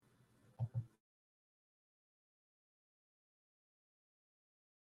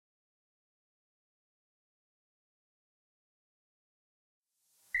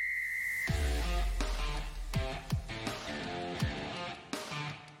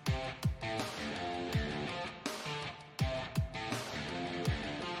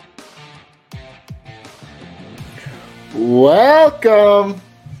Welcome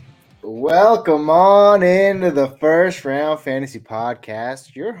on into the First Round Fantasy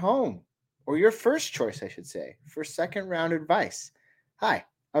Podcast, your home, or your first choice, I should say, for second round advice. Hi,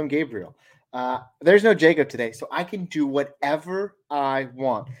 I'm Gabriel. There's no Jacob today, so I can do whatever I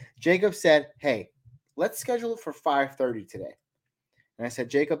want. Jacob said, hey, let's schedule it for 5:30 today. And I said,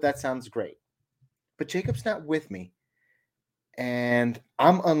 Jacob, that sounds great. But Jacob's not with me, and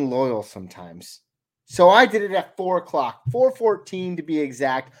I'm unloyal sometimes. So I did it at 4 o'clock, 4:14 to be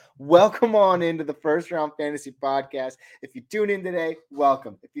exact. Welcome on into the First Round Fantasy Podcast. If you tune in today,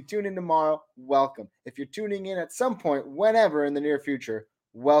 welcome. If you tune in tomorrow, welcome. If you're tuning in at some point, whenever in the near future,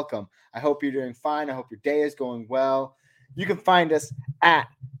 welcome. I hope you're doing fine. I hope your day is going well. You can find us at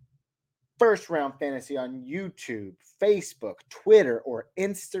First Round Fantasy on YouTube, Facebook, Twitter, or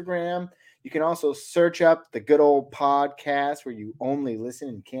Instagram. You can also search up the good old podcast where you only listen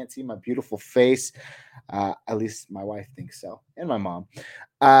and can't see my beautiful face. At least my wife thinks so, and my mom.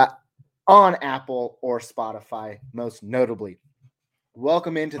 On Apple or Spotify, most notably.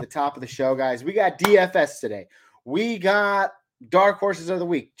 Welcome into the top of the show, guys. We got DFS today. We got Dark Horses of the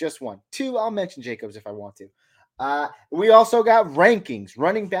Week, just one. Two, I'll mention Jacobs if I want to. We also got rankings,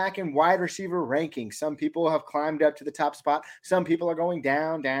 running back and wide receiver rankings. Some people have climbed up to the top spot. Some people are going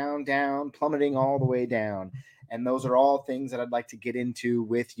down, plummeting all the way down. And those are all things that I'd like to get into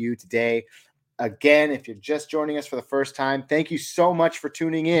with you today. Again, if you're just joining us for the first time, thank you so much for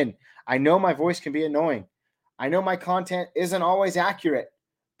tuning in. I know my voice can be annoying. I know my content isn't always accurate,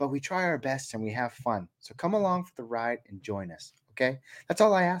 but we try our best and we have fun. So come along for the ride and join us, okay? That's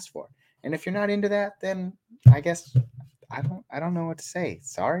all I ask for. And if you're not into that, then I guess I don't know what to say.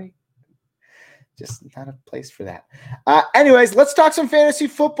 Sorry. Just not a place for that. Anyways, let's talk some fantasy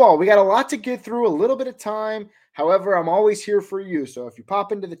football. We got a lot to get through, a little bit of time. However, I'm always here for you. So if you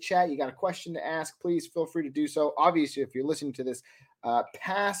pop into the chat, you got a question to ask, please feel free to do so. Obviously, if you're listening to this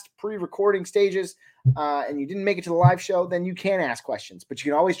past pre-recording stages and you didn't make it to the live show, then you can ask questions. But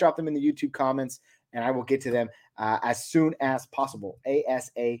you can always drop them in the YouTube comments, and I will get to them as soon as possible.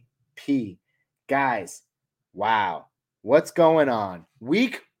 ASAP. Guys, wow. What's going on?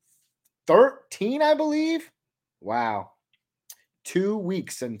 Week 13, I believe. Wow. 2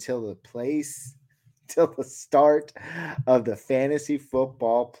 weeks until the start of the fantasy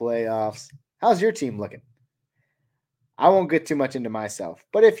football playoffs. How's your team looking? I won't get too much into myself,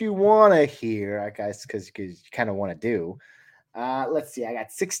 but if you want to hear, guys, because you kind of want to do, let's see. I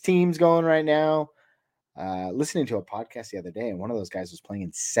got 6 teams going right now. Listening to a podcast the other day, and one of those guys was playing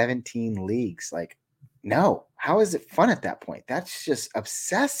in 17 leagues. Like, no, how is it fun at that point? That's just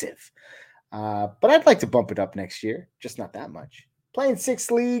obsessive. But I'd like to bump it up next year, just not that much. Playing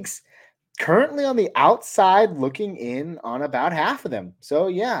 6 leagues, currently on the outside looking in on about half of them. So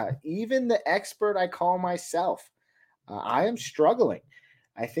yeah, even the expert I call myself, I am struggling.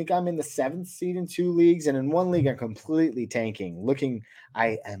 I think I'm in the 7th seed in 2 leagues, and in 1 league I'm completely tanking.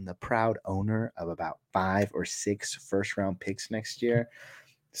 I am the proud owner of about 5 or 6 first-round picks next year,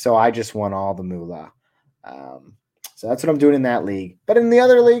 so I just won all the moolah. So that's what I'm doing in that league. But in the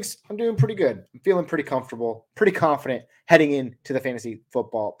other leagues, I'm doing pretty good. I'm feeling pretty comfortable, pretty confident heading into the fantasy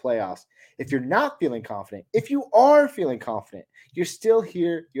football playoffs. If you're not feeling confident, if you are feeling confident, you're still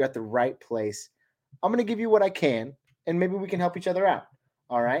here, you're at the right place. I'm going to give you what I can, and maybe we can help each other out.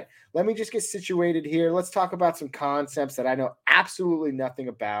 All right, let me just get situated here. Let's talk about some concepts that I know absolutely nothing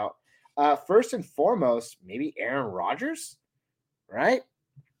about. First and foremost, maybe Aaron Rodgers, right?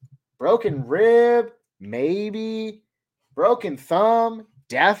 Broken rib, maybe. Broken thumb,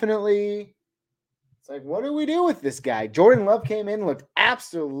 definitely. It's like, what do we do with this guy? Jordan Love came in, looked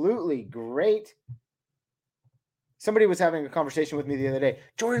absolutely great. Somebody was having a conversation with me the other day.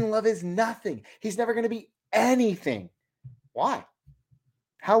 Jordan Love is nothing. He's never going to be anything. Why?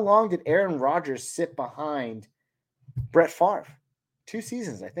 How long did Aaron Rodgers sit behind Brett Favre? 2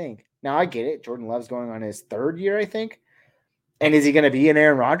 seasons, I think. Now, I get it. Jordan Love's going on his 3rd year, I think. And is he going to be an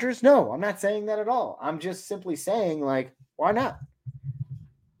Aaron Rodgers? No, I'm not saying that at all. I'm just simply saying, like, why not?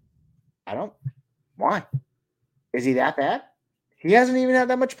 Why? Is he that bad? He hasn't even had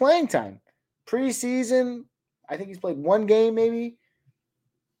that much playing time. Preseason, I think he's played 1 game maybe.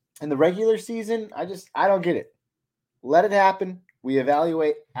 In the regular season, I don't get it. Let it happen. We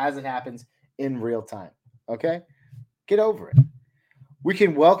evaluate as it happens in real time. Okay? Get over it. We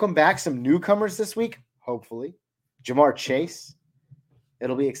can welcome back some newcomers this week, hopefully. Jamar Chase.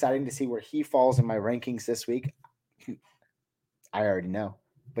 It'll be exciting to see where he falls in my rankings this week. I already know,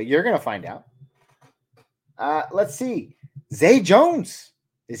 but you're going to find out. Let's see. Zay Jones.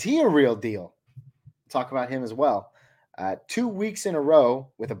 Is he a real deal? Talk about him as well. 2 weeks in a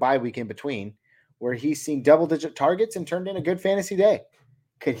row with a bye week in between where he's seen double-digit targets and turned in a good fantasy day.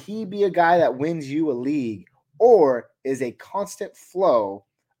 Could he be a guy that wins you a league, or is a constant flow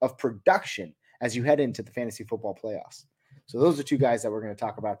of production as you head into the fantasy football playoffs? So those are two guys that we're going to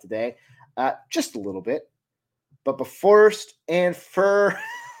talk about today, just a little bit. But first and foremost,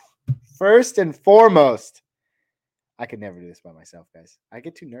 I could never do this by myself, guys. I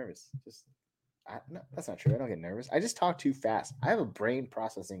get too nervous. No, that's not true. I don't get nervous. I just talk too fast. I have a brain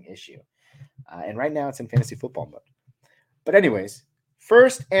processing issue. And right now it's in fantasy football mode. But anyways,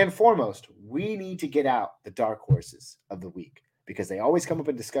 first and foremost, we need to get out the dark horses of the week because they always come up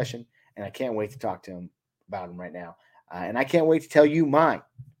in discussion, and I can't wait to talk to them about them right now. And I can't wait to tell you mine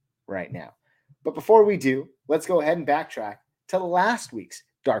right now. But before we do, let's go ahead and backtrack to last week's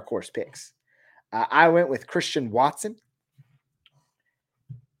dark horse picks. I went with Christian Watson.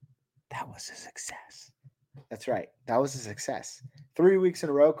 That was a success. That's right. That was a success. 3 weeks in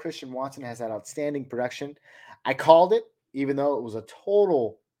a row, Christian Watson has had outstanding production. I called it, even though it was a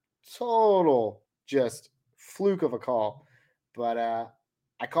total just fluke of a call. But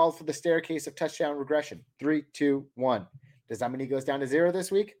I called for the staircase of touchdown regression. 3, 2, 1. Does that mean he goes down to 0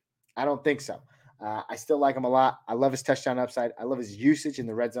 this week? I don't think so. I still like him a lot. I love his touchdown upside. I love his usage in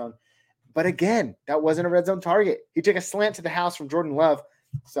the red zone. But again, that wasn't a red zone target. He took a slant to the house from Jordan Love.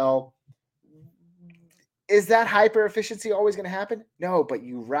 So is that hyper efficiency always going to happen? No, but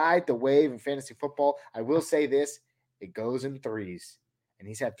you ride the wave in fantasy football. I will say this, it goes in threes. And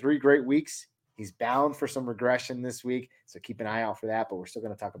he's had 3 great weeks. He's bound for some regression this week, so keep an eye out for that. But we're still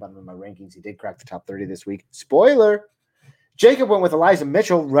going to talk about him in my rankings. He did crack the top 30 this week. Spoiler, Jacob went with Elijah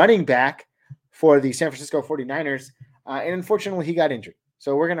Mitchell, running back for the San Francisco 49ers. And unfortunately, he got injured.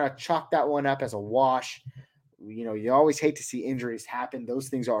 So we're going to chalk that one up as a wash. You know, you always hate to see injuries happen. Those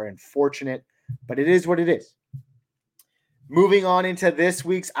things are unfortunate, but it is what it is. Moving on into this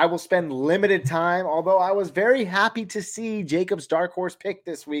week's, I will spend limited time, although I was very happy to see Jacob's dark horse pick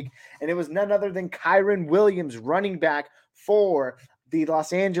this week, and it was none other than Kyren Williams, running back for the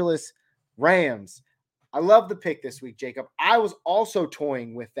Los Angeles Rams. I love the pick this week, Jacob. I was also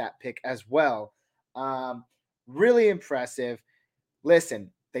toying with that pick as well. Really impressive. Listen,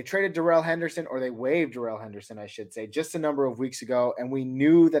 they traded Darrell Henderson, or they waived Darrell Henderson, I should say, just a number of weeks ago, and we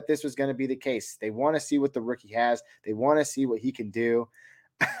knew that this was going to be the case. They want to see what the rookie has. They want to see what he can do.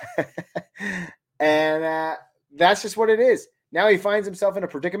 And that's just what it is. Now he finds himself in a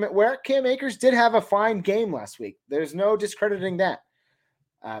predicament where Cam Akers did have a fine game last week. There's no discrediting that.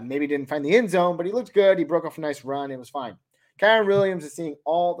 Maybe didn't find the end zone, but he looked good. He broke off a nice run. It was fine. Kyren Williams is seeing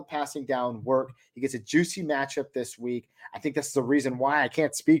all the passing down work. He gets a juicy matchup this week. I think that's the reason why I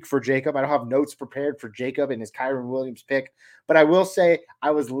can't speak for Jacob. I don't have notes prepared for Jacob and his Kyren Williams pick. But I will say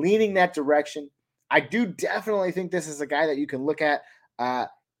I was leaning that direction. I do definitely think this is a guy that you can look at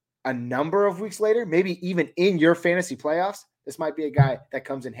a number of weeks later, maybe even in your fantasy playoffs. This might be a guy that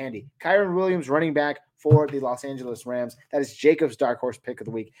comes in handy. Kyren Williams, running back for the Los Angeles Rams. That is Jacob's dark horse pick of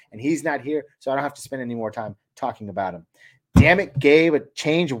the week. And he's not here, so I don't have to spend any more time talking about him. Damn it, Gabe, a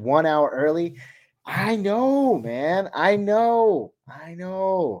change 1 hour early. I know, man. I know.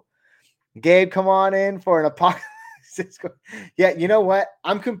 Gabe, come on in for an apocalypse. Yeah, you know what?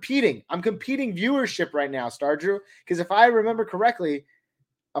 I'm competing viewership right now, Star Drew, because if I remember correctly,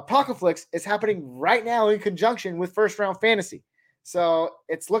 Apocalypse is happening right now in conjunction with First Round Fantasy. So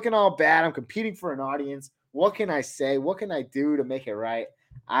it's looking all bad. I'm competing for an audience. What can I say? What can I do to make it right?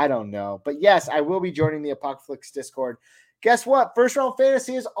 I don't know. But yes, I will be joining the Apocalypse Discord. Guess what? First Round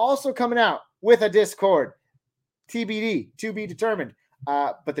Fantasy is also coming out with a Discord. TBD, to be determined.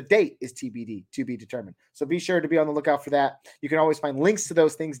 But the date is TBD, to be determined. So be sure to be on the lookout for that. You can always find links to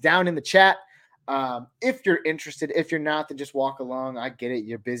those things down in the chat. If you're interested, if you're not, then just walk along. I get it.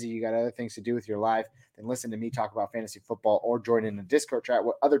 You're busy. You got other things to do with your life. Then listen to me talk about fantasy football or join in the Discord chat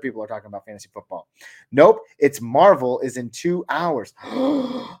where other people are talking about fantasy football. Nope. It's Marvel is in 2 hours.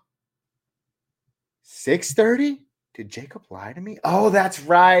 6:30? Did Jacob lie to me? Oh, that's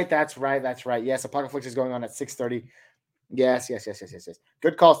right. Yes, Apocalypse is going on at 6:30. Yes.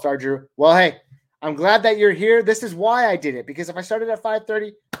 Good call, Star Drew. Well, hey, I'm glad that you're here. This is why I did it, because if I started at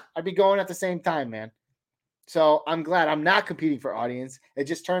 5:30, I'd be going at the same time, man. So I'm glad I'm not competing for audience. It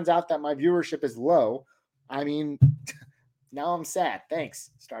just turns out that my viewership is low. I mean, now I'm sad.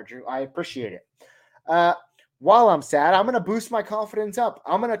 Thanks, Star Drew. I appreciate it. While I'm sad, I'm going to boost my confidence up.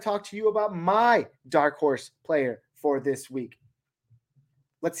 I'm going to talk to you about my dark horse player for this week.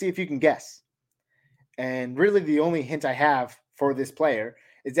 Let's see if you can guess. And really the only hint I have for this player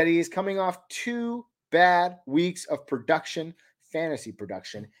is that he is coming off 2 bad weeks of production, fantasy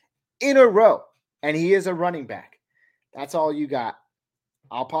production, in a row. And he is a running back. That's all you got.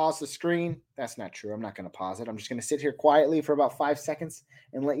 I'll pause the screen. That's not true. I'm not going to pause it. I'm just going to sit here quietly for about 5 seconds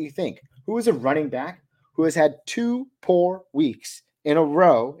and let you think. Who is a running back who has had 2 poor weeks in a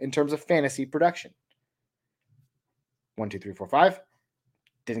row in terms of fantasy production? 1, 2, 3, 4, 5.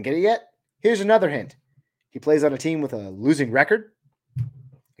 Didn't get it yet? Here's another hint. He plays on a team with a losing record.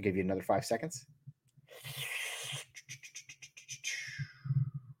 I'll give you another 5 seconds.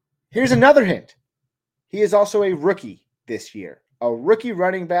 Here's another hint. He is also a rookie this year. A rookie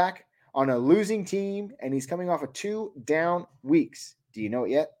running back on a losing team, and he's coming off of 2 down weeks. Do you know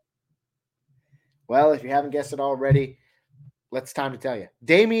it yet? Well, if you haven't guessed it already, it's time to tell you.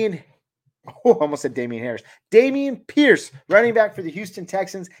 Almost said Damian Harris. Dameon Pierce, running back for the Houston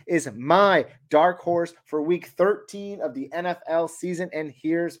Texans, is my dark horse for week 13 of the NFL season, and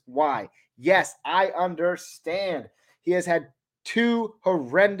here's why. Yes, I understand. He has had 2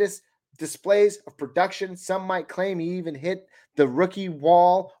 horrendous displays of production. Some might claim he even hit the rookie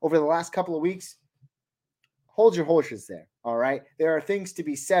wall over the last couple of weeks. Hold your horses there, all right? There are things to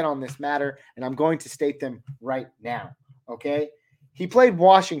be said on this matter, and I'm going to state them right now, okay? He played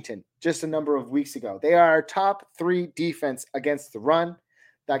Washington just a number of weeks ago. They are our top 3 defense against the run.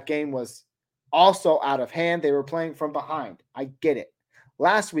 That game was also out of hand. They were playing from behind. I get it.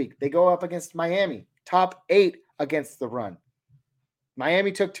 Last week, they go up against Miami, top 8 against the run.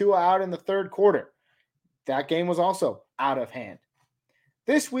 Miami took Tua out in the third quarter. That game was also out of hand.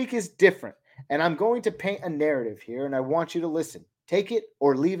 This week is different, and I'm going to paint a narrative here, and I want you to listen. Take it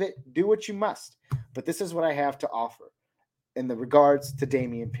or leave it. Do what you must. But this is what I have to offer in the regards to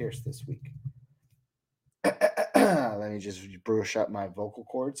Dameon Pierce this week. Let me just brush up my vocal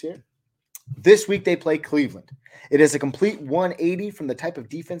cords here. This week they play Cleveland. It is a complete 180 from the type of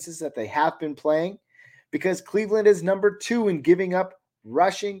defenses that they have been playing because Cleveland is number 2 in giving up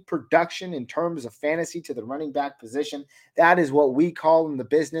rushing production in terms of fantasy to the running back position. That is what we call in the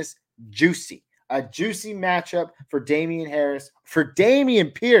business juicy. A juicy matchup for Dameon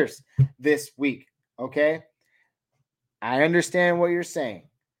Pierce this week. Okay? I understand what you're saying.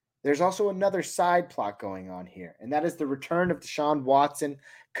 There's also another side plot going on here, and that is the return of Deshaun Watson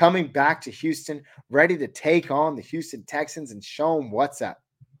coming back to Houston, ready to take on the Houston Texans and show them what's up.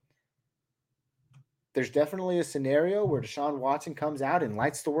 There's definitely a scenario where Deshaun Watson comes out and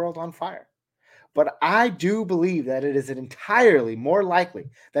lights the world on fire. But I do believe that it is entirely more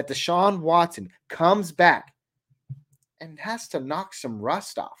likely that Deshaun Watson comes back and has to knock some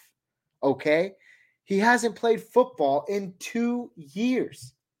rust off. Okay? He hasn't played football in 2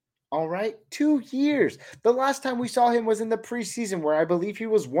 years. All right? 2 years. The last time we saw him was in the preseason where I believe he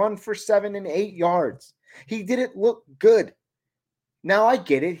was 1 for 7 and 8 yards. He didn't look good. Now, I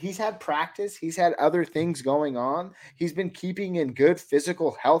get it. He's had practice. He's had other things going on. He's been keeping in good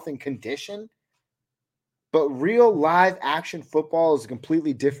physical health and condition. But real live action football is a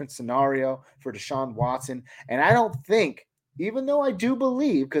completely different scenario for Deshaun Watson. And I don't think, even though I do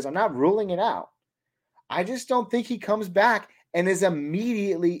believe, because I'm not ruling it out, I just don't think he comes back and is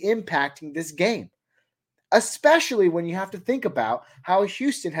immediately impacting this game. Especially when you have to think about how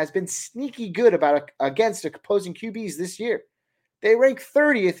Houston has been sneaky good against opposing QBs this year. They rank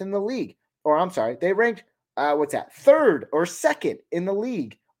 30th in the league. Or I'm sorry, they ranked, third or second in the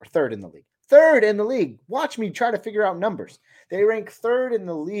league. Or third in the league. Third in the league. Watch me try to figure out numbers. They rank third in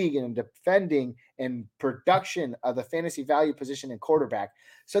the league in defending and production of the fantasy value position in quarterback.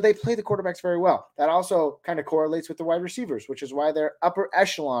 So they play the quarterbacks very well. That also kind of correlates with the wide receivers, which is why they're upper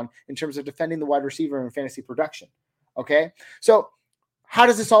echelon in terms of defending the wide receiver in fantasy production. Okay? So how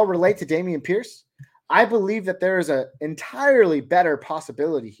does this all relate to Dameon Pierce? I believe that there is an entirely better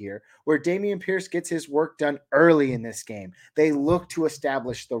possibility here where Dameon Pierce gets his work done early in this game. They look to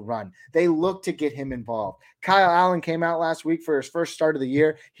establish the run. They look to get him involved. Kyle Allen came out last week for his first start of the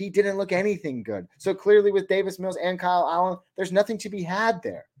year. He didn't look anything good. So clearly with Davis Mills and Kyle Allen, there's nothing to be had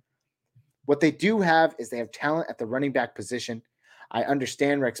there. What they do have is they have talent at the running back position. I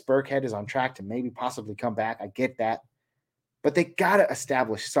understand Rex Burkhead is on track to maybe possibly come back. I get that. But they got to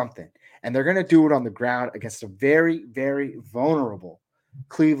establish something. And they're going to do it on the ground against a very, very vulnerable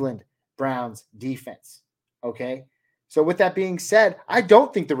Cleveland Browns defense. Okay? So with that being said, I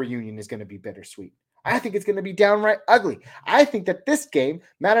don't think the reunion is going to be bittersweet. I think it's going to be downright ugly. I think that this game,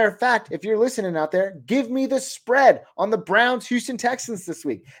 matter of fact, if you're listening out there, give me the spread on the Browns-Houston Texans this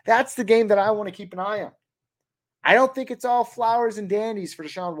week. That's the game that I want to keep an eye on. I don't think it's all flowers and dandies for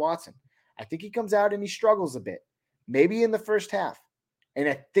Deshaun Watson. I think he comes out and he struggles a bit, maybe in the first half. And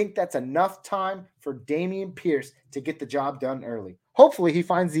I think that's enough time for Dameon Pierce to get the job done early. Hopefully he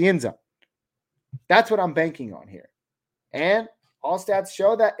finds the end zone. That's what I'm banking on here. And all stats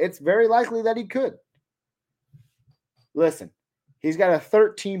show that it's very likely that he could. Listen, He's got a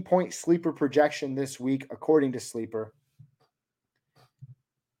 13-point sleeper projection this week, according to Sleeper.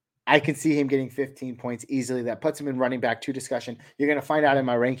 I can see him getting 15 points easily. That puts him in running back 2 discussion. You're going to find out in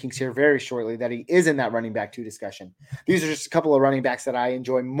my rankings here very shortly that he is in that running back 2 discussion. These are just a couple of running backs that I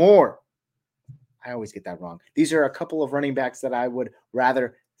enjoy more. I always get that wrong. These are a couple of running backs that I would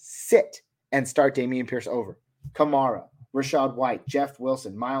rather sit and start Dameon Pierce over. Kamara, Rashad White, Jeff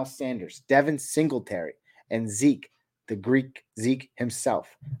Wilson, Miles Sanders, Devin Singletary, and Zeke, the Greek Zeke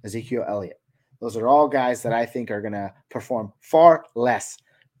himself, Ezekiel Elliott. Those are all guys that I think are going to perform far less,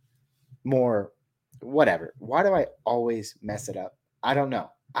 more, whatever. Why do I always mess it up? I don't know.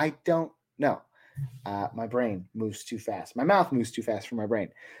 My brain moves too fast. My mouth moves too fast for my brain.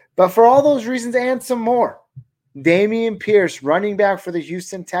 But for all those reasons and some more, Dameon Pierce, running back for the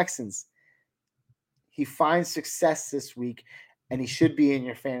Houston Texans, he finds success this week, and he should be in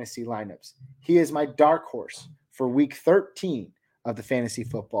your fantasy lineups. He is my dark horse for week 13 of the fantasy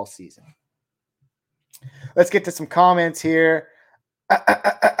football season. Let's get to some comments here.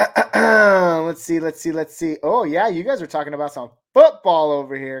 Let's see. Oh, yeah, you guys are talking about some football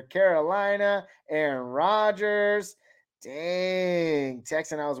over here. Carolina, Aaron Rodgers. Dang,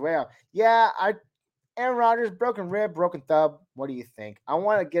 Texan, I was way off. Yeah, Aaron Rodgers, broken rib, broken thumb. What do you think? I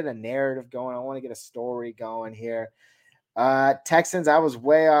want to get a narrative going. I want to get a story going here. Texans, I was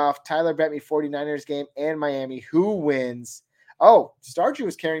way off. Tyler bet me 49ers game and Miami. Who wins? Oh, Starju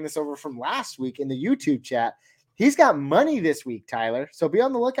was carrying this over from last week in the YouTube chat. He's got money this week, Tyler. So be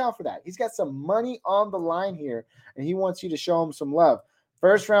on the lookout for that. He's got some money on the line here, and he wants you to show him some love.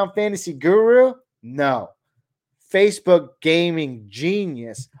 First round fantasy guru? No. Facebook gaming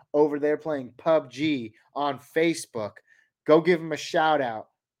genius over there playing PUBG on Facebook. Go give him a shout out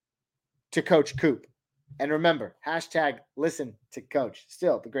to Coach Coop. And remember, hashtag listen to Coach.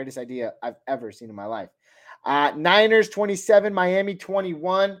 Still the greatest idea I've ever seen in my life. Niners 27, Miami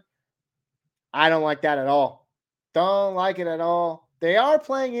 21. I don't like that at all. Don't like it at all. They are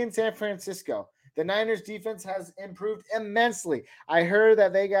playing in San Francisco. The Niners defense has improved immensely. I heard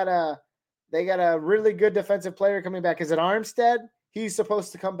that they got a really good defensive player coming back. Is it Armstead? He's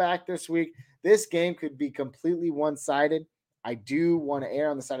supposed to come back this week. This game could be completely one-sided. I do want to err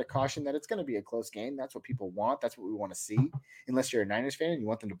on the side of caution that it's going to be a close game. That's what people want. That's what we want to see. Unless you're a Niners fan and you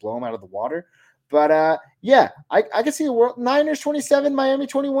want them to blow them out of the water. But, yeah, I can see the world. Niners 27, Miami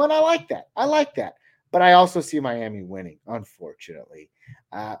 21. I like that. But I also see Miami winning, unfortunately.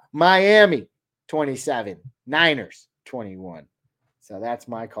 Miami 27, Niners 21. So that's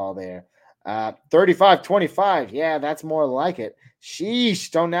my call there. 35-25. Yeah, that's more like it.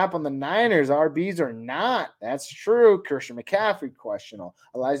 Sheesh, don't nap on the Niners. RBs or not. That's true. Christian McCaffrey, questionable.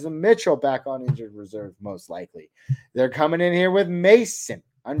 Elijah Mitchell back on injured reserve, most likely. They're coming in here with Mason,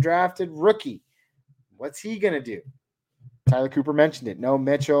 undrafted rookie. What's he going to do? Tyler Cooper mentioned it. No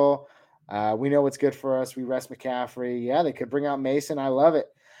Mitchell. We know what's good for us. We rest McCaffrey. Yeah, they could bring out Mason. I love it.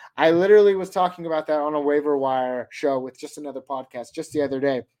 I literally was talking about that on a waiver wire show with just another podcast just the other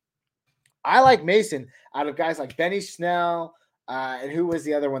day. I like Mason out of guys like Benny Snell, and who was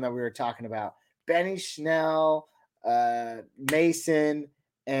the other one that we were talking about? Benny Snell, Mason,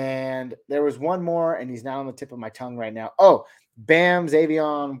 and there was one more, and he's now on the tip of my tongue right now. Oh, Bam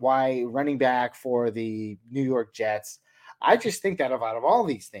Xavier White, running back for the New York Jets. I just think that out of all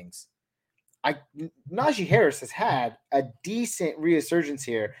these things, Najee Harris has had a decent resurgence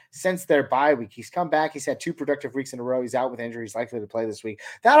here since their bye week. He's come back. He's had 2 productive weeks in a row. He's out with injury. He's likely to play this week.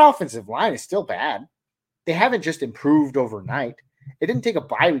 That offensive line is still bad. They haven't just improved overnight. It didn't take a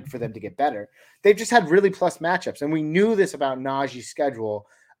bye week for them to get better. They've just had really plus matchups, and we knew this about Najee's schedule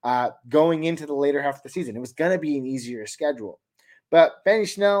going into the later half of the season. It was going to be an easier schedule. But Benny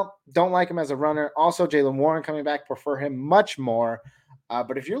Snell, don't like him as a runner. Also, Jaylen Warren coming back, prefer him much more.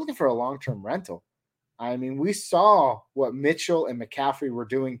 But if you're looking for a long-term rental, I mean, we saw what Mitchell and McCaffrey were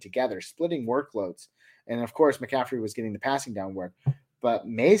doing together, splitting workloads. And, of course, McCaffrey was getting the passing down work. But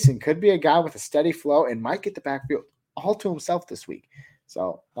Mason could be a guy with a steady flow and might get the backfield all to himself this week.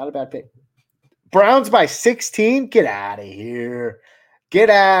 So, not a bad pick. Browns by 16? Get out of here. Get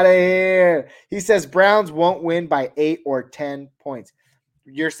out of here. He says Browns won't win by 8 or 10 points.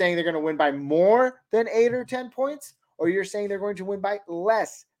 You're saying they're going to win by more than 8 or 10 points? Or you're saying they're going to win by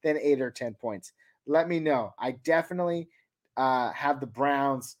less than 8 or 10 points? Let me know. I definitely have the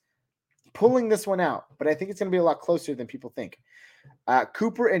Browns pulling this one out, but I think it's going to be a lot closer than people think.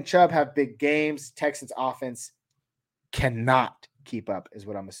 Cooper and Chubb have big games. Texans offense cannot keep up, is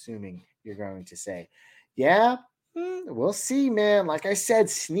what I'm assuming you're going to say. Yeah, we'll see, man. Like I said,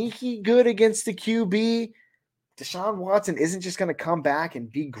 sneaky good against the QB. Deshaun Watson isn't just going to come back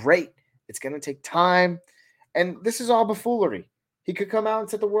and be great. It's going to take time. And this is all buffoonery. He could come out and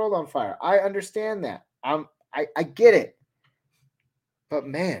set the world on fire. I understand that. I get it. But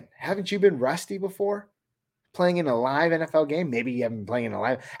man, haven't you been rusty before? Playing in a live NFL game? Maybe you haven't been playing in a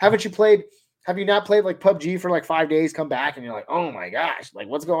live. Have you not played like PUBG for like 5 days, come back and you're like, oh my gosh, like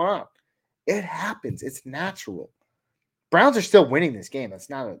what's going on? It happens. It's natural. Browns are still winning this game. That's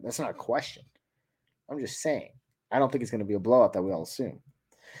not a question. I'm just saying. I don't think it's going to be a blowout that we all assume.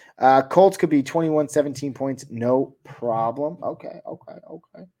 Colts could be 21, 17 points. No problem. Okay.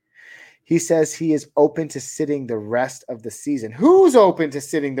 He says he is open to sitting the rest of the season. Who's open to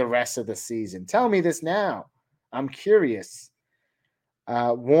sitting the rest of the season? Tell me this now. I'm curious.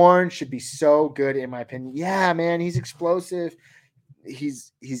 Warren should be so good, in my opinion. Yeah, man, he's explosive.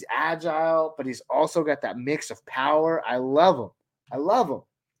 He's agile, but he's also got that mix of power. I love him.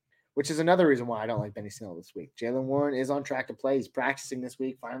 Which is another reason why I don't like Benny Snell this week. Jaylen Warren is on track to play. He's practicing this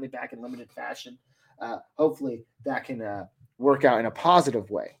week, finally back in limited fashion. Hopefully that can work out in a positive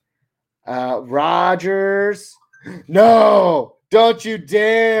way. Rodgers. No, don't you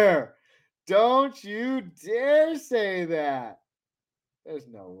dare. Don't you dare say that. There's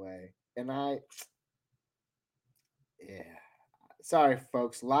no way. Yeah. Sorry,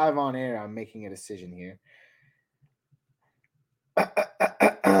 folks. Live on air, I'm making a decision here.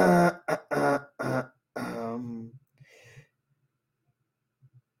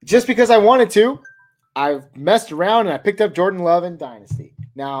 Just because I wanted to, I've messed around and I picked up Jordan Love in Dynasty.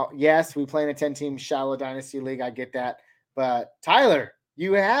 Now, yes, we play in a 10-team shallow Dynasty league. I get that. But Tyler,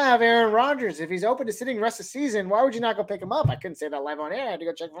 you have Aaron Rodgers. If he's open to sitting the rest of the season, why would you not go pick him up? I couldn't say that live on air. I had to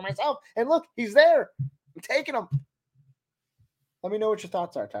go check for myself. And look, he's there. I'm taking him. Let me know what your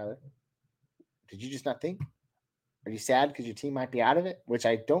thoughts are, Tyler. Did you just not think? Are you sad because your team might be out of it? Which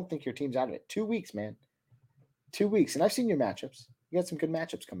I don't think your team's out of it. 2 weeks, man. 2 weeks. And I've seen your matchups. You got some good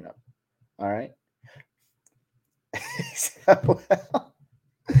matchups coming up. All right.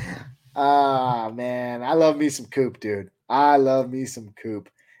 Man. I love me some Coop, dude. I love me some Coop.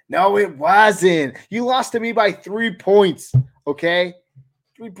 No, it wasn't. You lost to me by 3 points. Okay?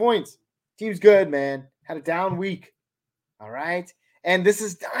 3 points. Team's good, man. Had a down week. All right? And this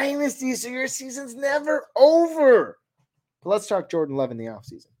is Dynasty, so your season's never over. But let's talk Jordan Love in the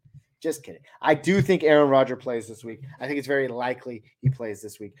offseason. Just kidding. I do think Aaron Rodgers plays this week. I think it's very likely he plays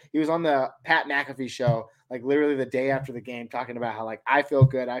this week. He was on the Pat McAfee show, like literally the day after the game, talking about how, like, I feel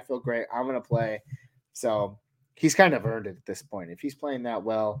good. I feel great. I'm going to play. So he's kind of earned it at this point. If he's playing that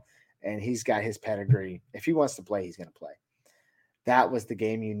well and he's got his pedigree, if he wants to play, he's going to play. That was the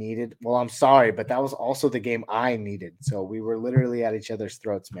game you needed. Well, I'm sorry, but that was also the game I needed. So we were literally at each other's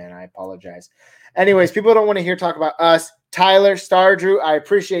throats, man. I apologize. Anyways, people don't want to hear talk about us. Tyler, Star Drew, I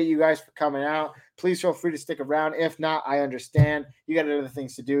appreciate you guys for coming out. Please feel free to stick around. If not, I understand. You got other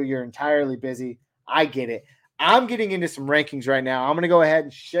things to do. You're entirely busy. I get it. I'm getting into some rankings right now. I'm going to go ahead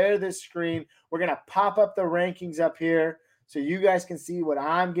and share this screen. We're going to pop up the rankings up here so you guys can see what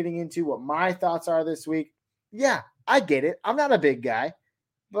I'm getting into, what my thoughts are this week. Yeah, I get it. I'm not a big guy,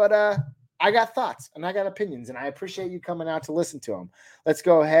 but I got thoughts and I got opinions, and I appreciate you coming out to listen to them. Let's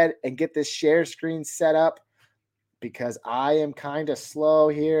go ahead and get this share screen set up because I am kind of slow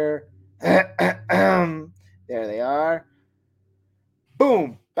here. There they are.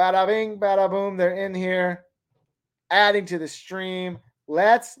 Boom. Bada bing, bada boom. They're in here. Adding to the stream.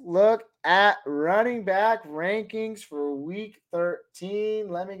 Let's look at running back rankings for week 13.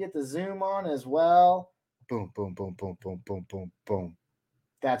 Let me get the zoom on as well. Boom, boom, boom, boom, boom, boom, boom, boom.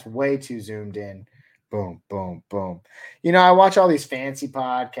 That's way too zoomed in. Boom, boom, boom. You know, I watch all these fancy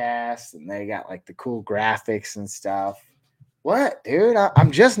podcasts and they got like the cool graphics and stuff. What, dude?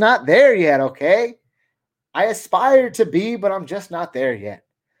 I'm just not there yet, okay? I aspire to be, but I'm just not there yet.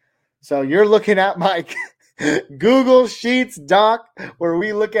 So you're looking at my Google Sheets doc where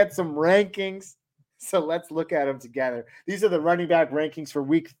we look at some rankings. So let's look at them together. These are the running back rankings for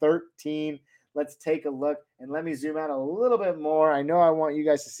week 13. Let's take a look, and let me zoom out a little bit more. I know I want you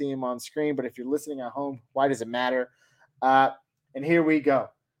guys to see him on screen, but if you're listening at home, why does it matter? And here we go.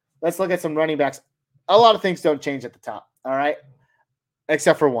 Let's look at some running backs. A lot of things don't change at the top, all right?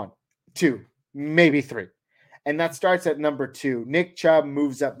 Except for 1, 2, maybe 3. And that starts at number 2. Nick Chubb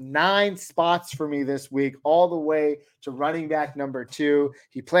moves up 9 spots for me this week, all the way to running back number 2.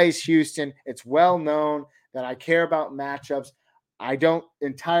 He plays Houston. It's well known that I care about matchups. I don't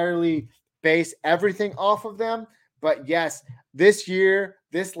entirely base everything off of them. But yes, this year,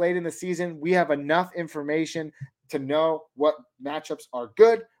 this late in the season, we have enough information to know what matchups are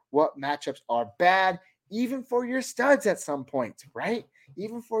good, what matchups are bad, even for your studs at some point, right?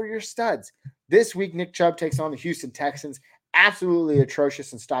 Even for your studs. This week, Nick Chubb takes on the Houston Texans absolutely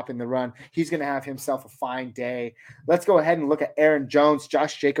atrocious in stopping the run. He's going to have himself a fine day. Let's go ahead and look at Aaron Jones.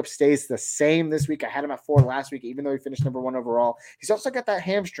 Josh Jacobs stays the same this week. I had him at 4 last week, even though he finished number 1 overall. He's also got that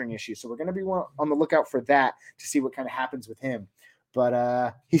hamstring issue, so we're going to be on the lookout for that to see what kind of happens with him.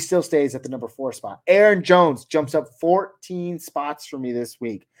 But he still stays at the number 4 spot. Aaron Jones jumps up 14 spots for me this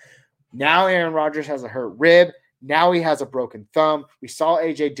week. Now Aaron Rodgers has a hurt rib. Now he has a broken thumb. We saw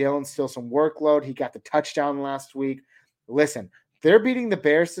A.J. Dillon steal some workload. He got the touchdown last week. Listen, they're beating the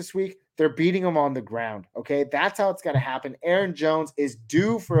Bears this week. They're beating them on the ground, okay? That's how it's got to happen. Aaron Jones is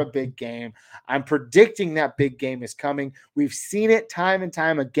due for a big game. I'm predicting that big game is coming. We've seen it time and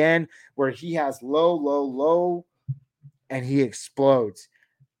time again where he has low, and he explodes.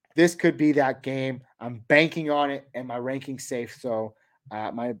 This could be that game. I'm banking on it, and my ranking's safe. So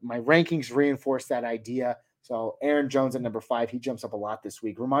my rankings reinforce that idea. So Aaron Jones at number 5, he jumps up a lot this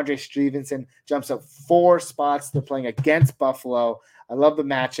week. Ramondre Stevenson jumps up 4 spots. They're playing against Buffalo. I love the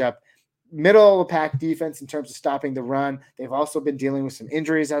matchup. Middle of the pack defense in terms of stopping the run. They've also been dealing with some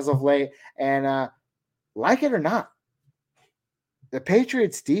injuries as of late. And like it or not, the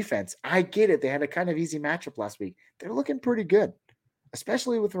Patriots defense, I get it. They had a kind of easy matchup last week. They're looking pretty good,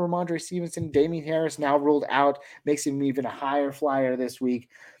 especially with Ramondre Stevenson. Damian Harris now ruled out, makes him even a higher flyer this week.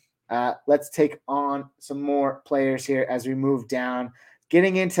 Let's take on some more players here as we move down.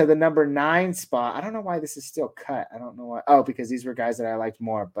 Getting into the number 9 spot. I don't know why this is still cut. I don't know why. Oh, because these were guys that I liked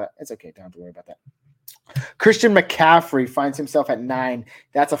more, but it's okay. Don't have to worry about that. Christian McCaffrey finds himself at 9.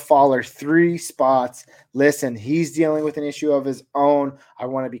 That's a faller, 3 spots. Listen, he's dealing with an issue of his own. I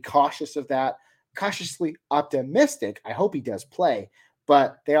want to be cautious of that. Cautiously optimistic. I hope he does play,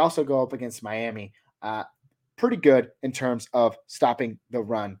 but they also go up against Miami. Pretty good in terms of stopping the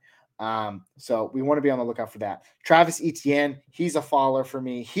run. So we want to be on the lookout for that. Travis Etienne, he's a faller for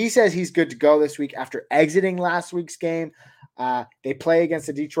me. He says he's good to go this week after exiting last week's game. They play against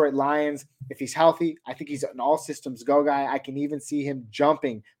the Detroit Lions. If he's healthy, I think he's an all systems go guy. I can even see him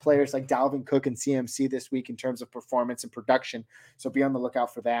jumping players like Dalvin Cook and CMC this week in terms of performance and production. So be on the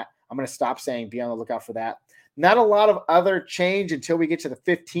lookout for that. I'm going to stop saying be on the lookout for that. Not a lot of other change until we get to the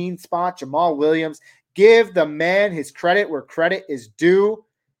 15 spot. Jamal Williams, give the man his credit where credit is due.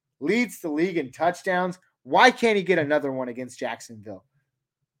 Leads the league in touchdowns. Why can't he get another one against Jacksonville?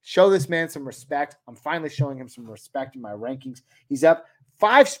 Show this man some respect. I'm finally showing him some respect in my rankings. He's up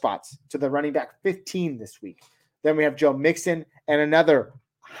 5 spots to the running back 15 this week. Then we have Joe Mixon and another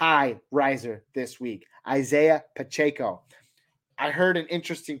high riser this week, Isaiah Pacheco. I heard an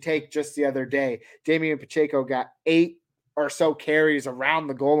interesting take just the other day. Damian Pacheco got 8 or so carries around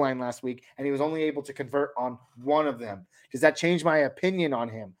the goal line last week, and he was only able to convert on 1 of them. Does that change my opinion on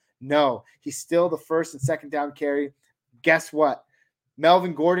him? No. He's still the first and second down carry. Guess what?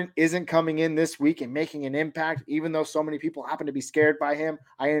 Melvin Gordon isn't coming in this week and making an impact, even though so many people happen to be scared by him.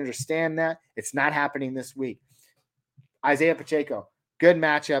 I understand that. It's not happening this week. Isaiah Pacheco, good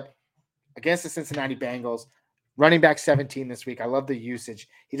matchup against the Cincinnati Bengals. Running back 17 this week. I love the usage.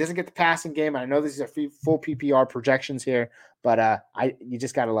 He doesn't get the passing game. I know these are full PPR projections here, but you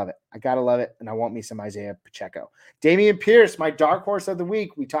just got to love it. I got to love it, and I want me some Isaiah Pacheco. Dameon Pierce, my dark horse of the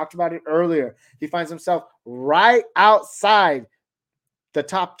week. We talked about it earlier. He finds himself right outside the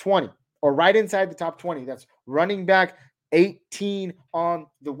top 20 or right inside the top 20. That's running back 18 on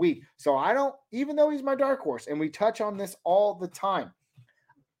the week. So even though he's my dark horse, and we touch on this all the time,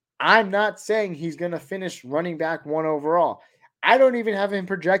 I'm not saying he's going to finish running back 1 overall. I don't even have him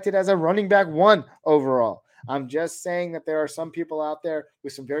projected as a running back 1 overall. I'm just saying that there are some people out there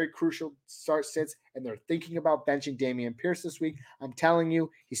with some very crucial start sits, and they're thinking about benching Dameon Pierce this week. I'm telling you,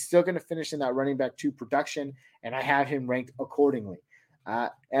 he's still going to finish in that running back 2 production, and I have him ranked accordingly.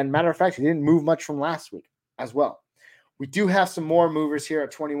 And matter of fact, he didn't move much from last week as well. We do have some more movers here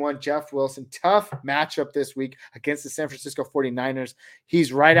at 21. Jeff Wilson, tough matchup this week against the San Francisco 49ers.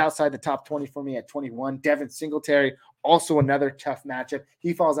 He's right outside the top 20 for me at 21. Devin Singletary, also another tough matchup.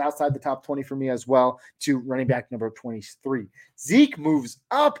 He falls outside the top 20 for me as well to running back number 23. Zeke moves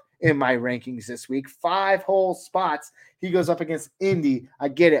up in my rankings this week, 5 whole spots. He goes up against Indy. I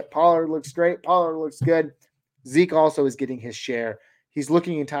get it. Pollard looks great. Pollard looks good. Zeke also is getting his share. He's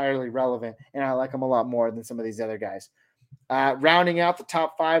looking entirely relevant, and I like him a lot more than some of these other guys. Rounding out the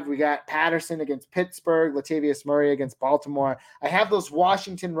top 5, we got Patterson against Pittsburgh, Latavius Murray against Baltimore. I have those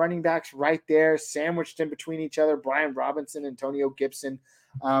Washington running backs right there, sandwiched in between each other, Brian Robinson, Antonio Gibson.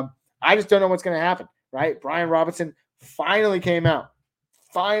 I just don't know what's going to happen, right? Brian Robinson finally came out,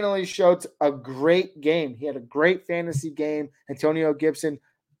 finally showed a great game. He had a great fantasy game. Antonio Gibson,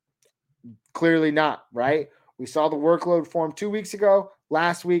 clearly not, right? We saw the workload for him 2 weeks ago.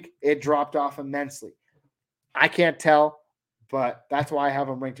 Last week, it dropped off immensely. I can't tell. but that's why I have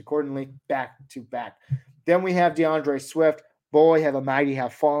him ranked accordingly, back to back. Then we have DeAndre Swift. Boy, have a mighty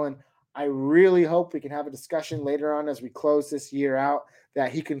have fallen. I really hope we can have a discussion later on as we close this year out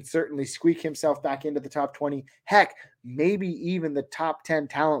that he can certainly squeak himself back into the top 20. Heck, maybe even the top 10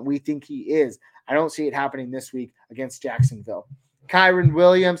 talent we think he is. I don't see it happening this week against Jacksonville. Kyron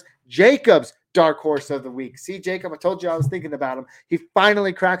Williams, Jacob's dark horse of the week. See, Jacob, I told you I was thinking about him. He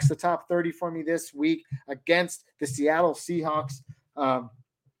finally cracks the top 30 for me this week against the Seattle Seahawks.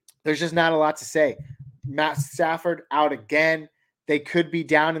 There's just not a lot to say. Matt Stafford out again. They could be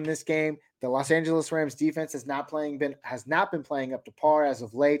down in this game. The Los Angeles Rams defense has not been playing up to par as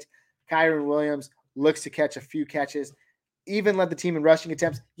of late. Kyron Williams looks to catch a few catches, even led the team in rushing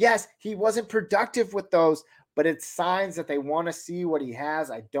attempts. Yes, he wasn't productive with those, but it's signs that they want to see what he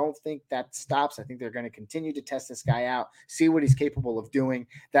has. I don't think that stops. I think they're going to continue to test this guy out, see what he's capable of doing.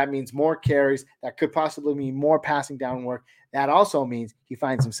 That means more carries. That could possibly mean more passing down work. That also means he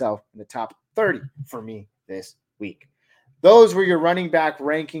finds himself in the top 30 for me this week. Those were your running back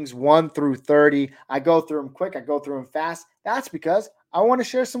rankings 1 through 30. I go through them quick. I go through them fast. That's because I want to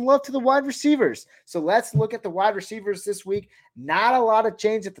share some love to the wide receivers. So let's look at the wide receivers this week. Not a lot of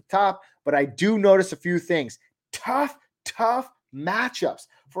change at the top, but I do notice a few things. Tough matchups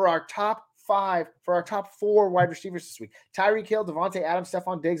for our top 4 wide receivers this week. Tyreek Hill, Devontae Adams,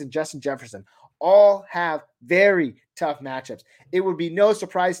 Stephon Diggs, and Justin Jefferson all have very tough matchups. It would be no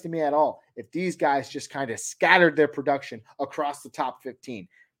surprise to me at all if these guys just kind of scattered their production across the top 15.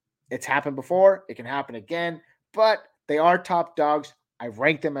 It's happened before. It can happen again, but they are top dogs. I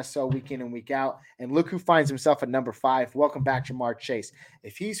rank them as so week in and week out. And look who finds himself at number 5. Welcome back, Jamar Chase.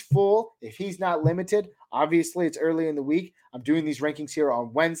 If he's full, if he's not limited, obviously it's early in the week. I'm doing these rankings here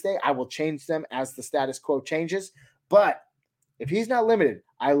on Wednesday. I will change them as the status quo changes. But if he's not limited,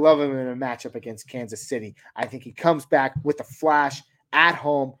 I love him in a matchup against Kansas City. I think he comes back with a flash at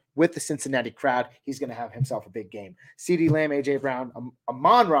home with the Cincinnati crowd. He's going to have himself a big game. CeeDee Lamb, A.J. Brown,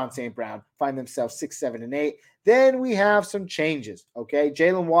 Amon-Ra St. Brown find themselves 6, 7, and 8. Then we have some changes, okay?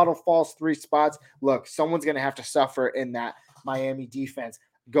 Jalen Waddle falls 3 spots. Look, someone's going to have to suffer in that Miami defense,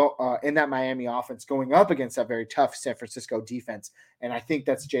 in that Miami offense going up against that very tough San Francisco defense, and I think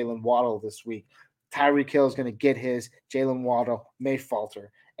that's Jalen Waddle this week. Tyreek Hill is going to get his. Jalen Waddle may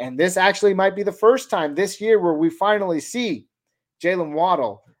falter. And this actually might be the first time this year where we finally see Jalen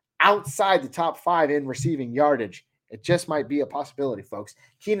Waddle outside the top 5 in receiving yardage. It just might be a possibility, folks.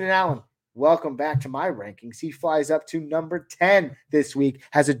 Keenan Allen, welcome back to my rankings. He flies up to number 10 this week,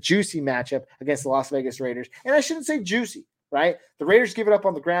 has a juicy matchup against the Las Vegas Raiders. And I shouldn't say juicy, right? The Raiders give it up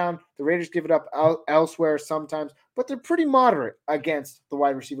on the ground. The Raiders give it up elsewhere sometimes, but they're pretty moderate against the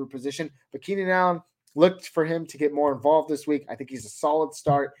wide receiver position. But Keenan Allen, looked for him to get more involved this week. I think he's a solid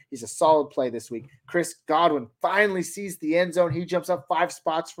start. He's a solid play this week. Chris Godwin finally sees the end zone. He jumps up 5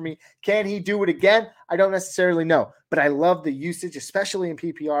 spots for me. Can he do it again? I don't necessarily know, but I love the usage, especially in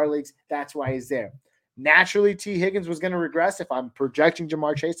PPR leagues. That's why he's there. Naturally, T. Higgins was going to regress if I'm projecting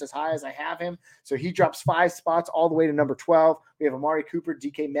Jamar Chase as high as I have him. So he drops 5 spots all the way to number 12. We have Amari Cooper,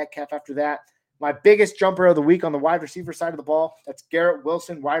 DK Metcalf after that. My biggest jumper of the week on the wide receiver side of the ball, that's Garrett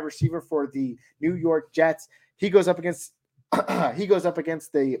Wilson, wide receiver for the New York Jets. He goes up against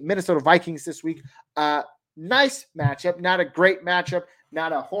the Minnesota Vikings this week. Nice matchup, not a great matchup,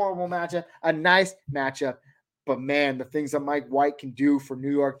 not a horrible matchup, a nice matchup. But man, the things that Mike White can do for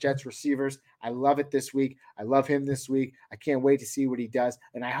New York Jets receivers, I love it this week. I love him this week. I can't wait to see what he does.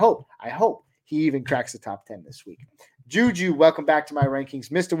 And I hope he even cracks the top 10 this week. Juju, welcome back to my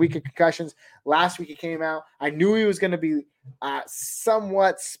rankings. Missed a week of concussions. Last week he came out. I knew he was going to be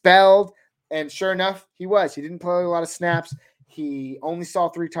somewhat spelled, and sure enough, he was. He didn't play a lot of snaps. He only saw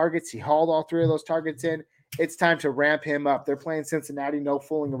 3 targets. He hauled all 3 of those targets in. It's time to ramp him up. They're playing Cincinnati. No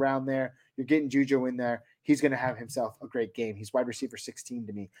fooling around there. You're getting Juju in there. He's going to have himself a great game. He's wide receiver 16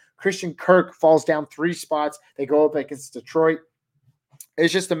 to me. Christian Kirk falls down 3 spots. They go up against Detroit.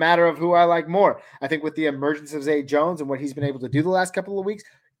 It's just a matter of who I like more. I think with the emergence of Zay Jones and what he's been able to do the last couple of weeks,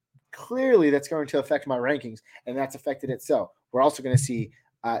 clearly that's going to affect my rankings, and that's affected it. So we're also going to see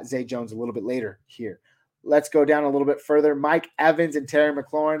Zay Jones a little bit later here. Let's go down a little bit further. Mike Evans and Terry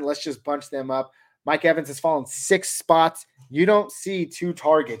McLaurin, let's just bunch them up. Mike Evans has fallen 6 spots. You don't see 2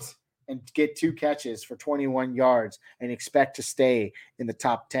 targets and get 2 catches for 21 yards and expect to stay in the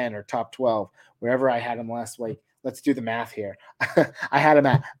top 10 or top 12, wherever I had him last week. Let's do the math here. I had him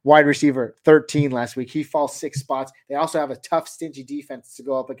at wide receiver 13 last week. He falls 6 spots. They also have a tough, stingy defense to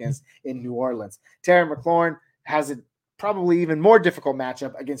go up against in New Orleans. Terry McLaurin has a probably even more difficult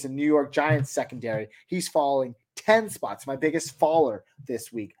matchup against a New York Giants secondary. He's falling 10 spots, my biggest faller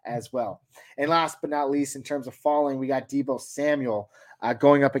this week as well. And last but not least, in terms of falling, we got Deebo Samuel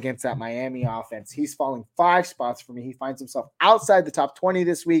going up against that Miami offense. He's falling 5 spots for me. He finds himself outside the top 20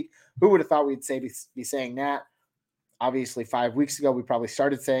 this week. Who would have thought we'd be saying that? Obviously, 5 weeks ago, we probably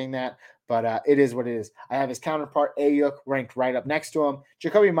started saying that, but it is what it is. I have his counterpart, Ayuk, ranked right up next to him.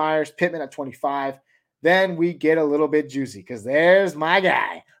 Jacoby Myers, Pittman at 25. Then we get a little bit juicy because there's my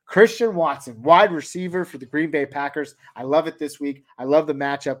guy, Christian Watson, wide receiver for the Green Bay Packers. I love it this week. I love the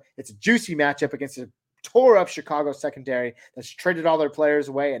matchup. It's a juicy matchup against a tore-up Chicago secondary that's traded all their players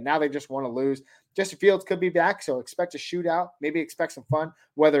away, and now they just want to lose. Justin Fields could be back, so expect a shootout. Maybe expect some fun,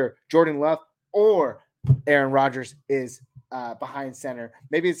 whether Jordan Love or Aaron Rodgers is behind center.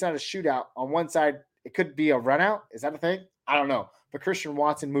 Maybe it's not a shootout. On one side, it could be a run out. Is that a thing? I don't know. But Christian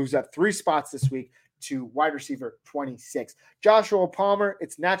Watson moves up 3 spots this week to wide receiver 26. Joshua Palmer,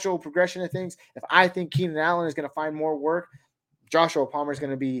 it's natural progression of things. If I think Keenan Allen is going to find more work, Joshua Palmer is going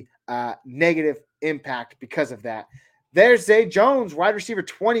to be negative impact because of that. There's Zay Jones, wide receiver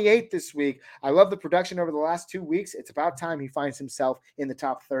 28 this week. I love the production over the last 2 weeks. It's about time he finds himself in the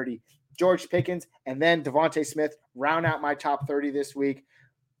top 30. George Pickens and then Devontae Smith round out my top 30 this week.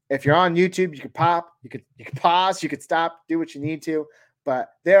 If you're on YouTube, you could pop, you could pause, you could stop, do what you need to.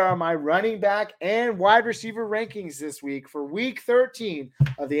 But there are my running back and wide receiver rankings this week for week 13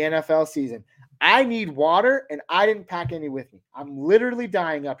 of the NFL season. I need water, and I didn't pack any with me. I'm literally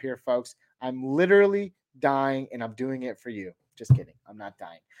dying up here, folks. I'm literally dying, and I'm doing it for you. Just kidding. I'm not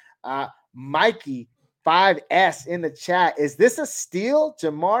dying. Mikey 5S in the chat. Is this a steal?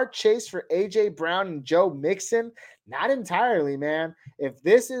 Jamar Chase for AJ Brown and Joe Mixon? Not entirely, man. If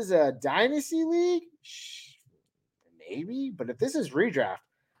this is a dynasty league, maybe. But if this is redraft,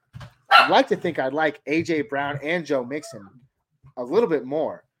 I'd like to think I'd like AJ Brown and Joe Mixon a little bit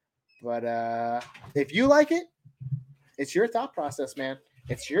more. But if you like it, it's your thought process, man.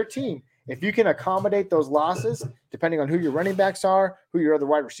 It's your team. If you can accommodate those losses, depending on who your running backs are, who your other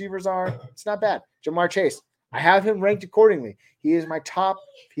wide receivers are, it's not bad. Jamar Chase, I have him ranked accordingly. He is my top.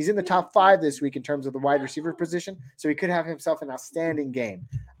 He's in the top 5 this week in terms of the wide receiver position, so he could have himself an outstanding game.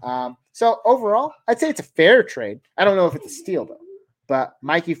 So overall, I'd say it's a fair trade. I don't know if it's a steal, though. But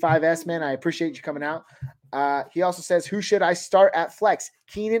Mikey 5S, man, I appreciate you coming out. He also says, who should I start at flex,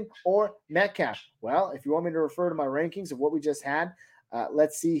 Keenan or Metcalf? Well, if you want me to refer to my rankings of what we just had,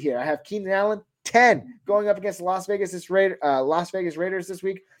 let's see here. I have Keenan Allen, 10, going up against the Las Vegas Raiders this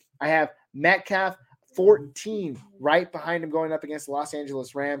week. I have Metcalf, 14, right behind him, going up against the Los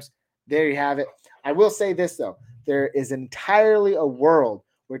Angeles Rams. There you have it. I will say this, though. There is entirely a world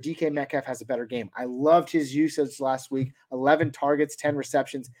where DK Metcalf has a better game. I loved his usage last week. 11 targets, 10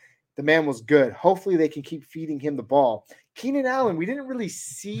 receptions. The man was good. Hopefully they can keep feeding him the ball. Keenan Allen, we didn't really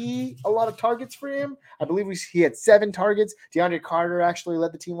see a lot of targets for him. I believe he had 7 targets. DeAndre Carter actually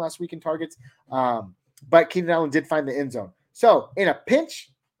led the team last week in targets. But Keenan Allen did find the end zone. So in a pinch,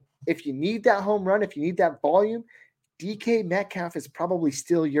 if you need that home run, if you need that volume, DK Metcalf is probably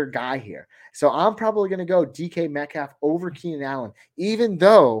still your guy here. So I'm probably going to go DK Metcalf over Keenan Allen, even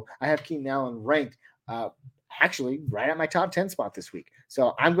though I have Keenan Allen ranked actually right at my top 10 spot this week.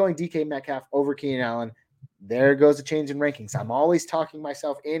 So I'm going DK Metcalf over Keenan Allen. There goes a change in rankings. I'm always talking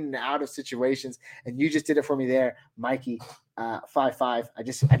myself in and out of situations, and you just did it for me there, Mikey 5'5".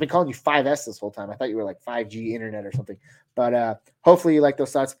 I've been calling you 5S this whole time. I thought you were like 5G internet or something. But hopefully you like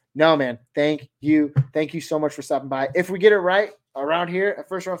those thoughts. No, man, thank you. Thank you so much for stopping by. If we get it right around here at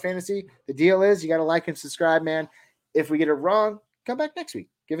First Round Fantasy, the deal is you got to like and subscribe, man. If we get it wrong, come back next week.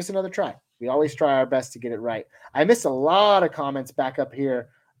 Give us another try. We always try our best to get it right. I missed a lot of comments back up here.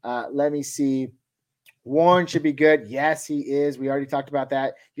 Let me see. Warren should be good. Yes, he is. We already talked about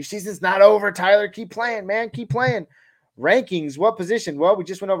that. Your season's not over, Tyler. Keep playing, man. Keep playing. Rankings, what position? Well, we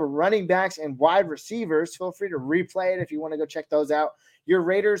just went over running backs and wide receivers. Feel free to replay it if you want to go check those out. Your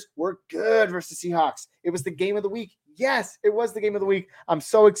Raiders were good versus Seahawks. It was the game of the week. Yes, it was the game of the week. I'm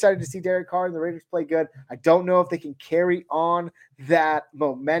so excited to see Derek Carr and the Raiders play good. I don't know if they can carry on that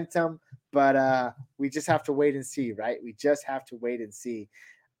momentum, but we just have to wait and see, right? We just have to wait and see.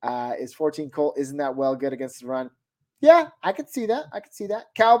 Is 14 Colt, isn't that well good against the run? Yeah, I could see that.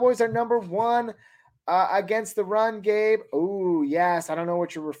 Cowboys are number 1 against the run, Gabe. Oh, yes. I don't know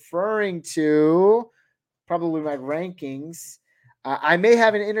what you're referring to. Probably my rankings. I may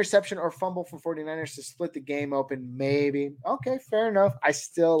have an interception or fumble from 49ers to split the game open, maybe. Okay, fair enough. I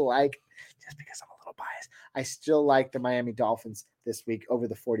still like, just because I'm a little biased, I still like the Miami Dolphins this week over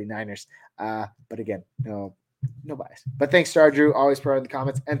the 49ers. But again, no bias. But thanks, Star Drew, always providing the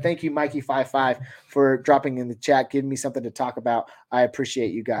comments. And thank you, Mikey55, for dropping in the chat, giving me something to talk about. I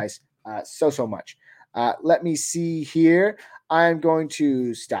appreciate you guys so much. Let me see here. I'm going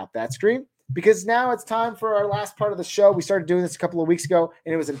to stop that screen because now it's time for our last part of the show. We started doing this a couple of weeks ago,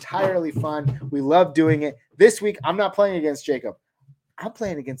 and it was entirely fun. We love doing it. This week, I'm not playing against Jacob. I'm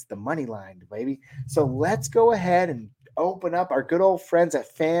playing against the money line, baby. So let's go ahead and open up our good old friends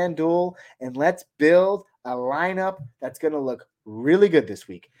at FanDuel, and let's build a lineup that's going to look really good this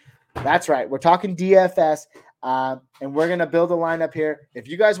week. That's right. We're talking DFS, and we're going to build a lineup here. If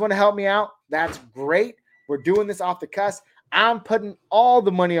you guys want to help me out, that's great. We're doing this off the cusp. I'm putting all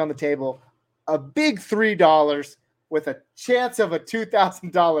the money on the table, a big $3 with a chance of a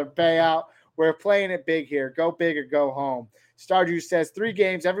 $2,000 payout. We're playing it big here. Go big or go home. Stardew says 3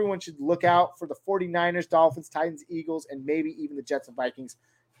 games. Everyone should look out for the 49ers, Dolphins, Titans, Eagles, and maybe even the Jets and Vikings.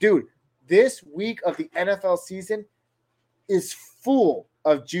 Dude, this week of the NFL season is full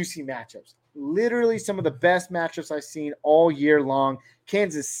of juicy matchups. Literally some of the best matchups I've seen all year long.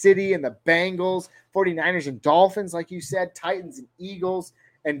 Kansas City and the Bengals, 49ers and Dolphins, like you said, Titans and Eagles.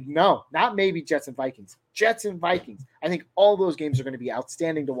 And no, not maybe Jets and Vikings. Jets and Vikings. I think all those games are going to be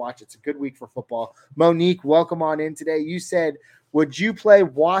outstanding to watch. It's a good week for football. Monique, welcome on in today. You said, would you play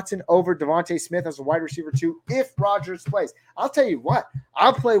Watson over Devontae Smith as a wide receiver too if Rodgers plays? I'll tell you what.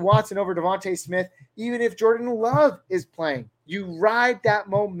 I'll play Watson over Devontae Smith even if Jordan Love is playing. You ride that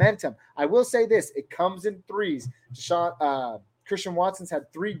momentum. I will say this. It comes in threes. Christian Watson's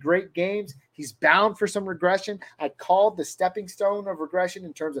had 3 great games. He's bound for some regression. I called the stepping stone of regression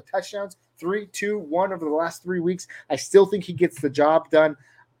in terms of touchdowns, 3, 2, 1 over the last 3 weeks. I still think he gets the job done.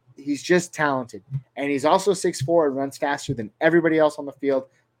 He's just talented. And he's also 6'4" and runs faster than everybody else on the field.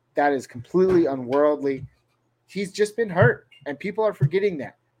 That is completely unworldly. He's just been hurt, and people are forgetting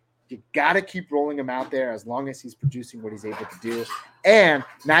that. You got to keep rolling him out there as long as he's producing what he's able to do. And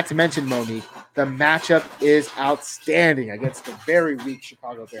not to mention, Monique, the matchup is outstanding against the very weak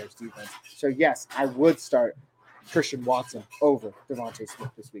Chicago Bears defense. So, yes, I would start Christian Watson over Devontae Smith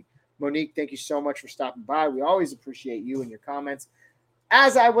this week. Monique, thank you so much for stopping by. We always appreciate you and your comments.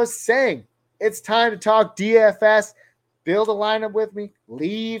 As I was saying, it's time to talk DFS. Build a lineup with me.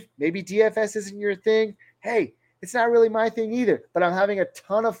 Leave. Maybe DFS isn't your thing. Hey, it's not really my thing either, but I'm having a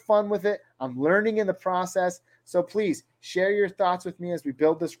ton of fun with it. I'm learning in the process. So please share your thoughts with me as we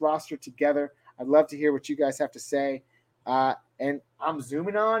build this roster together. I'd love to hear what you guys have to say. And I'm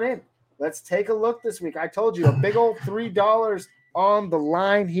zooming on in. Let's take a look this week. I told you a big old $3 on the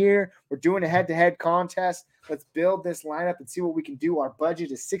line here. We're doing a head-to-head contest. Let's build this lineup and see what we can do. Our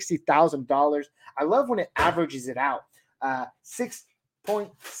budget is $60,000. I love when it averages it out.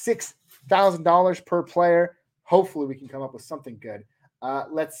 $6.6 thousand per player. Hopefully we can come up with something good.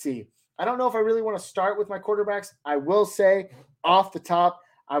 Let's see. I don't know if I really want to start with my quarterbacks. I will say off the top,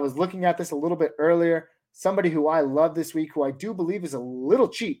 I was looking at this a little bit earlier. Somebody who I love this week, who I do believe is a little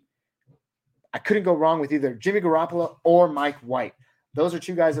cheap. I couldn't go wrong with either Jimmy Garoppolo or Mike White. Those are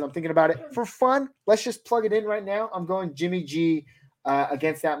 2 guys that I'm thinking about it. For fun, let's just plug it in right now. I'm going Jimmy G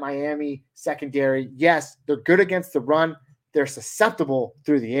against that Miami secondary. Yes, they're good against the run. They're susceptible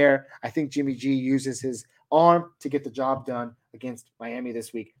through the air. I think Jimmy G uses his arm to get the job done against Miami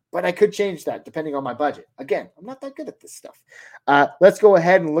this week. But I could change that depending on my budget. Again, I'm not that good at this stuff. Let's go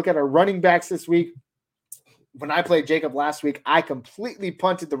ahead and look at our running backs this week. When I played Jacob last week, I completely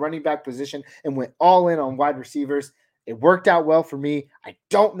punted the running back position and went all in on wide receivers. It worked out well for me. I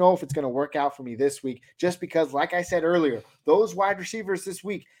don't know if it's going to work out for me this week just because, like I said earlier, those wide receivers this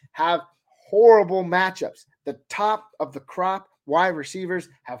week have horrible matchups. The top of the crop wide receivers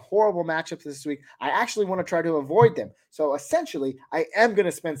have horrible matchups this week. I actually want to try to avoid them. So essentially, I am going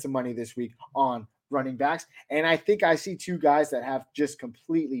to spend some money this week on running backs. And I think I see 2 guys that have just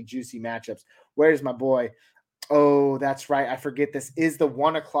completely juicy matchups. Where's my boy? Oh, that's right. I forget this is the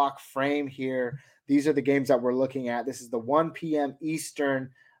 1 o'clock frame here. These are the games that we're looking at. This is the 1 p.m. Eastern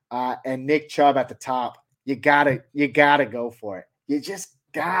and Nick Chubb at the top. You gotta go for it. You just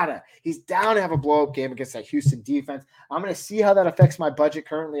gotta. He's down to have a blow-up game against that Houston defense. I'm going to see how that affects my budget,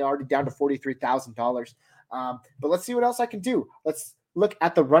 currently already down to $43,000. But let's see what else I can do. Let's look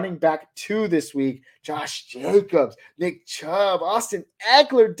at the running back 2 this week. Josh Jacobs, Nick Chubb, Austin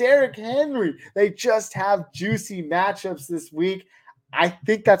Eckler, Derrick Henry. They just have juicy matchups this week. I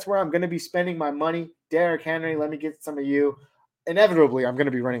think that's where I'm going to be spending my money. Derrick Henry, let me get some of you. Inevitably, I'm going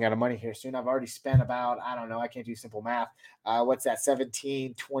to be running out of money here soon. I've already spent about, I don't know, I can't do simple math. What's that?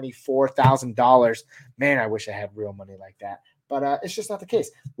 $17,000, $24,000. Man, I wish I had real money like that. But it's just not the case.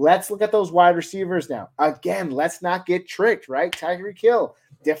 Let's look at those wide receivers now. Again, let's not get tricked, right? Tyreek Hill,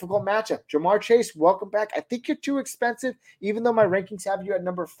 difficult matchup. Jamar Chase, welcome back. I think you're too expensive, even though my rankings have you at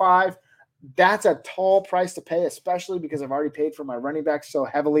number 5. That's a tall price to pay, especially because I've already paid for my running back so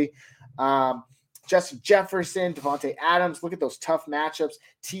heavily. Justin Jefferson, Devontae Adams. Look at those tough matchups.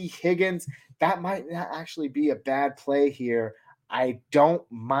 T. Higgins. That might not actually be a bad play here. I don't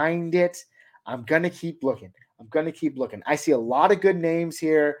mind it. I'm going to keep looking. I see a lot of good names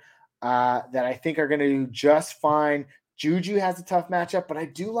here that I think are going to do just fine. Juju has a tough matchup, but I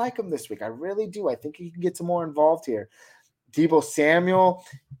do like him this week. I really do. I think he can get some more involved here. Deebo Samuel,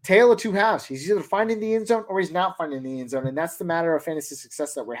 tale of two halves. He's either finding the end zone or he's not finding the end zone. And that's the matter of fantasy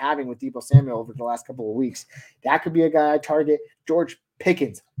success that we're having with Deebo Samuel over the last couple of weeks. That could be a guy I target. George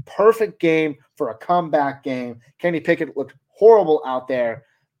Pickens, perfect game for a comeback game. Kenny Pickett looked horrible out there,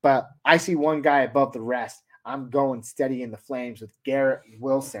 but I see one guy above the rest. I'm going steady in the flames with Garrett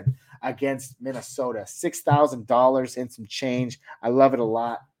Wilson against Minnesota. $6,000 and some change. I love it a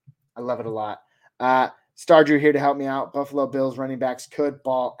lot. Star Drew here to help me out. Buffalo Bills running backs could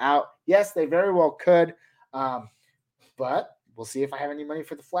ball out. Yes, they very well could. But we'll see if I have any money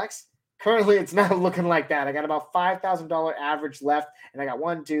for the flex. Currently, it's not looking like that. I got about $5,000 average left, and I got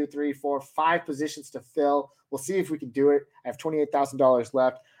 5 positions to fill. We'll see if we can do it. I have $28,000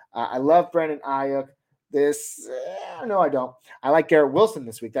 left. I love Brandon Ayuk. No, I don't. I like Garrett Wilson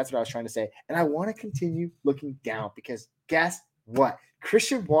this week. That's what I was trying to say. And I want to continue looking down because guess what?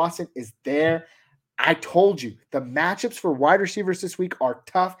 Christian Watson is there. I told you the matchups for wide receivers this week are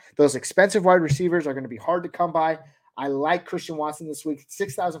tough. Those expensive wide receivers are going to be hard to come by. I like Christian Watson this week.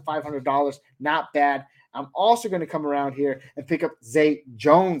 $6,500. Not bad. I'm also going to come around here and pick up Zay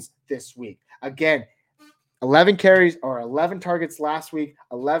Jones this week. Again, 11 carries or 11 targets last week,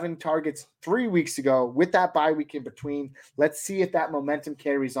 11 targets 3 weeks ago with that bye week in between. Let's see if that momentum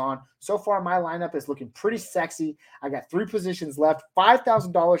carries on. So far, my lineup is looking pretty sexy. I got 3 positions left,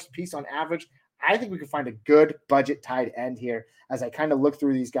 $5,000 a piece on average. I think we can find a good budget tight end here as I kind of look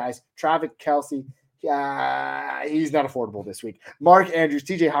through these guys. Travis Kelce, he's not affordable this week. Mark Andrews,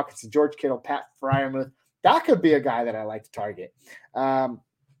 TJ Hawkinson, George Kittle, Pat Freiermuth. That could be a guy that I like to target.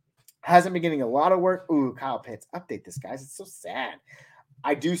 Hasn't been getting a lot of work. Ooh, Kyle Pitts. Update this, guys. It's so sad.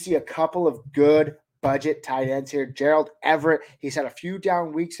 I do see a couple of good budget tight ends here. Gerald Everett, he's had a few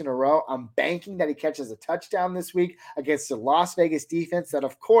down weeks in a row. I'm banking that he catches a touchdown this week against the Las Vegas defense that,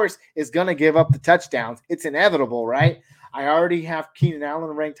 of course, is going to give up the touchdowns. It's inevitable, right? I already have Keenan Allen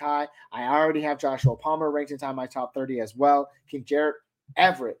ranked high. I already have Joshua Palmer ranked inside my top 30 as well. Can Gerald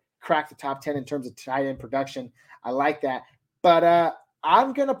Everett crack the top 10 in terms of tight end production? I like that. But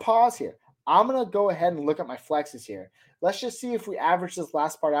I'm going to pause here. I'm going to go ahead and look at my flexes here. Let's just see if we average this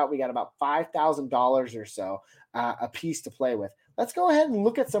last part out. We got about $5,000 or so a piece to play with. Let's go ahead and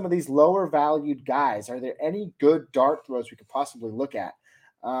look at some of these lower valued guys. Are there any good dart throws we could possibly look at?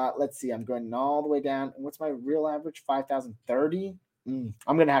 Let's see. I'm going all the way down. And what's my real average? 5,030. I'm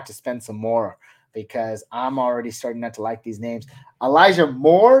going to have to spend some more because I'm already starting not to like these names. Elijah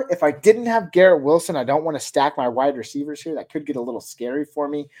Moore, if I didn't have Garrett Wilson, I don't want to stack my wide receivers here. That could get a little scary for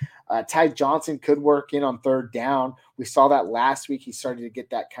me. Ty Johnson could work in on third down. We saw that last week. He started to get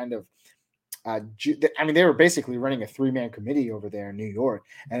that kind of they were basically running a 3-man committee over there in New York.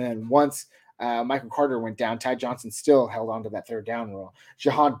 And then once Michael Carter went down, Ty Johnson still held on to that third down role.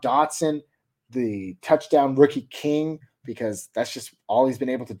 Jahan Dotson, the touchdown rookie king, because that's just all he's been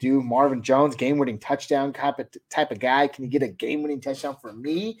able to do. Marvin Jones, game-winning touchdown type of guy. Can you get a game-winning touchdown for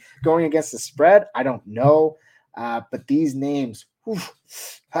me going against the spread? I don't know. But these names,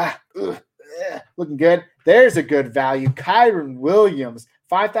 looking good. There's a good value. Kyren Williams,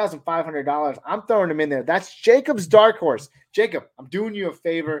 $5,500. I'm throwing him in there. That's Jacob's dark horse. Jacob, I'm doing you a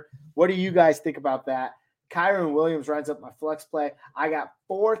favor. What do you guys think about that? Kyren Williams runs up my flex play. I got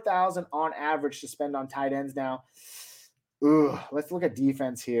 $4,000 on average to spend on tight ends now. Let's look at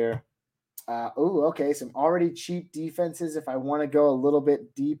defense here. Okay. Some already cheap defenses if I want to go a little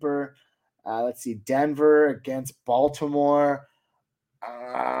bit deeper. Let's see. Denver against Baltimore.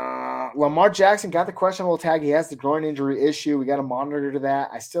 Lamar Jackson got the questionable tag. He has the groin injury issue. We got to monitor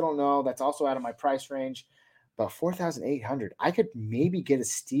that. I still don't know. That's also out of my price range. But $4,800. I could maybe get a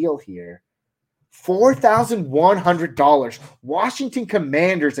steal here. $4,100. Washington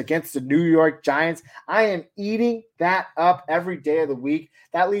Commanders against the New York Giants. I am eating that up every day of the week.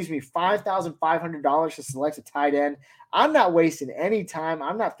 That leaves me $5,500 to select a tight end. I'm not wasting any time.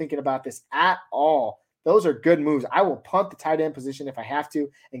 I'm not thinking about this at all. Those are good moves. I will punt the tight end position if I have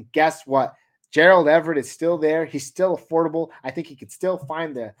to. And guess what? Gerald Everett is still there. He's still affordable. I think he could still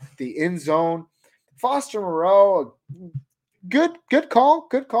find the end zone. Foster Moreau, good call.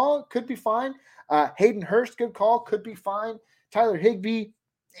 Good call. Could be fine. Hayden Hurst, good call. Could be fine. Tyler Higbee,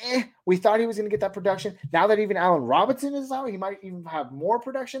 we thought he was going to get that production. Now that even Allen Robinson is out, he might even have more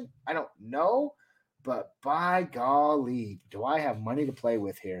production. I don't know. But by golly, do I have money to play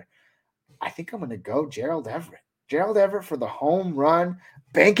with here? I think I'm going to go Gerald Everett. Gerald Everett for the home run,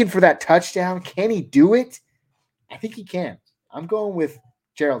 banking for that touchdown. Can he do it? I think he can. I'm going with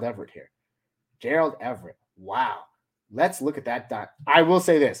Gerald Everett here. Gerald Everett. Wow. Let's look at that dot. I will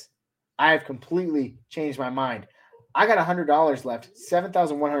say this. I have completely changed my mind. I got $100 left,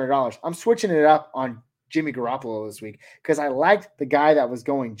 $7,100. I'm switching it up on Jimmy Garoppolo this week because I liked the guy that was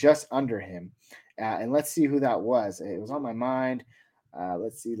going just under him. And let's see who that was. It was on my mind.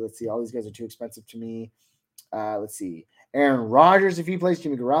 Let's see. All these guys are too expensive to me. Let's see. Aaron Rodgers, if he plays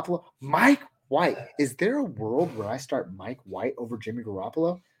Jimmy Garoppolo. Mike White. Is there a world where I start Mike White over Jimmy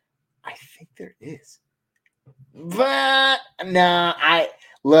Garoppolo? I think there is. But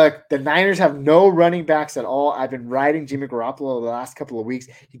look, the Niners have no running backs at all. I've been riding Jimmy Garoppolo the last couple of weeks.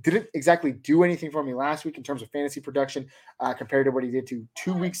 He didn't exactly do anything for me last week in terms of fantasy production compared to what he did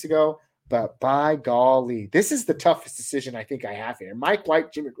 2 weeks ago. But by golly, this is the toughest decision I think I have here. Mike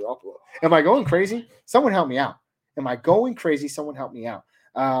White, Jimmy Garoppolo. Am I going crazy? Someone help me out. Am I going crazy? Someone help me out.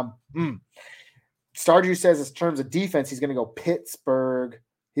 Stardew says in terms of defense, he's going to go Pittsburgh.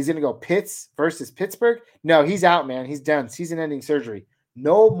 He's going to go Pitts versus Pittsburgh. No, he's out, man. He's done. Season-ending surgery.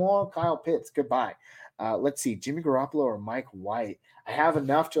 No more Kyle Pitts. Goodbye. Let's see. Jimmy Garoppolo or Mike White. I have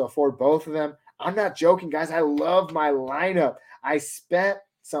enough to afford both of them. I'm not joking, guys. I love my lineup. I spent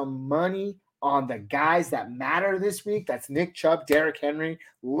some money on the guys that matter this week. That's Nick Chubb, Derrick Henry.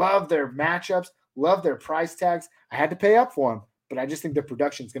 Love their matchups. Love their price tags. I had to pay up for them, but I just think the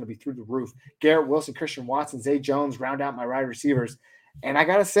production is going to be through the roof. Garrett Wilson, Christian Watson, Zay Jones round out my wide receivers. And I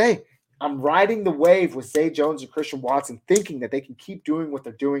got to say, I'm riding the wave with Zay Jones and Christian Watson, thinking that they can keep doing what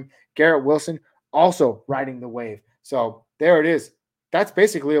they're doing. Garrett Wilson also riding the wave. So there it is. That's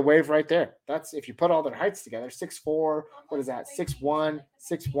basically a wave right there. That's if you put all their heights together, 6'4", what is that? 6'1",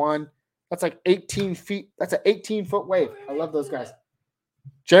 6'1". That's like 18 feet. That's an 18-foot wave. I love those guys.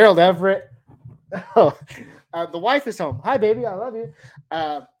 Gerald Everett. Oh, the wife is home. Hi, baby. I love you.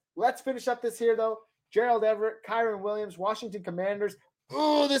 Let's finish up this here, though. Gerald Everett, Kyron Williams, Washington Commanders.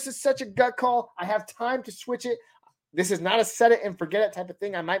 Oh, this is such a gut call. I have time to switch it. This is not a set it and forget it type of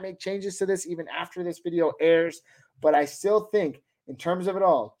thing. I might make changes to this even after this video airs, but I still think in terms of it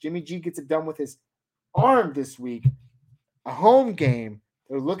all, Jimmy G gets it done with his arm this week. A home game.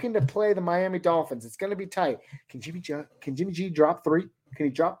 They're looking to play the Miami Dolphins. It's going to be tight. Can Jimmy G drop 3? Can he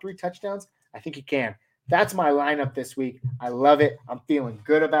drop 3 touchdowns? I think he can. That's my lineup this week. I love it. I'm feeling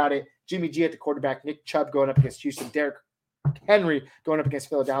good about it. Jimmy G at the quarterback, Nick Chubb going up against Houston, Derrick Henry going up against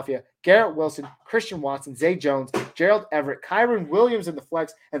Philadelphia, Garrett Wilson, Christian Watson, Zay Jones, Gerald Everett, Kyron Williams in the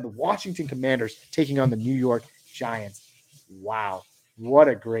flex, and the Washington Commanders taking on the New York Giants. Wow. What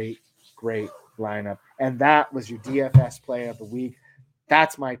a great lineup. And that was your DFS player of the week.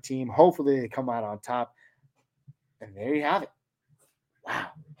 That's my team. Hopefully they come out on top. And there you have it.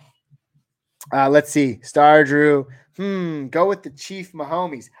 Wow. Let's see. Star Drew. Go with the Chief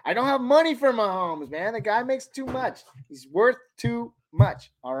Mahomes. I don't have money for Mahomes, man. The guy makes too much. He's worth too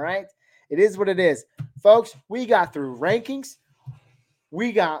much. All right. It is what it is. Folks, we got through rankings.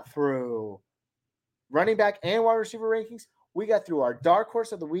 We got through running back and wide receiver rankings. We got through our dark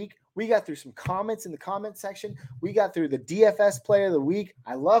horse of the week. We got through some comments in the comment section. We got through the DFS player of the week.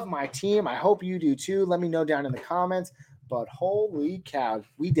 I love my team. I hope you do too. Let me know down in the comments. But holy cow,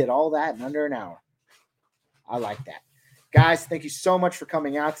 we did all that in under an hour. I like that. Guys, thank you so much for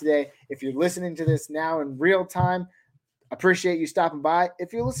coming out today. If you're listening to this now in real time, appreciate you stopping by.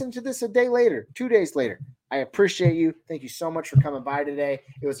 If you're listening to this a day later, 2 days later, I appreciate you. Thank you so much for coming by today.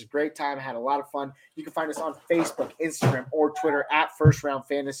 It was a great time. I had a lot of fun. You can find us on Facebook, Instagram, or Twitter at First Round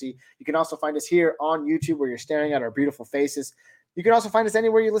Fantasy. You can also find us here on YouTube where you're staring at our beautiful faces. You can also find us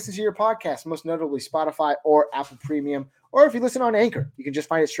anywhere you listen to your podcast, most notably Spotify or Apple Premium. Or if you listen on Anchor, you can just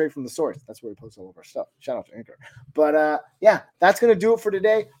find it straight from the source. That's where we post all of our stuff. Shout out to Anchor. But yeah, that's going to do it for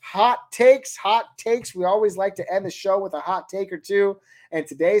today. Hot takes. We always like to end the show with a hot take or two. And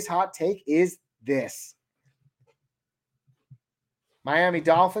today's hot take is this. Miami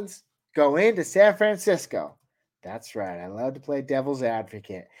Dolphins go into San Francisco. That's right. I love to play devil's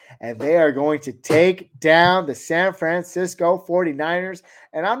advocate. And they are going to take down the San Francisco 49ers.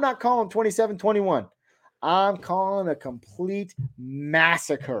 And I'm not calling 27-21. I'm calling a complete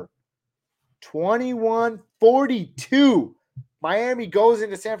massacre. 21-42. Miami goes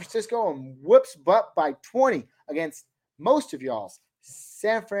into San Francisco and whips butt by 20 against most of y'all's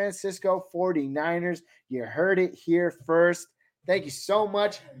San Francisco 49ers. You heard it here first. Thank you so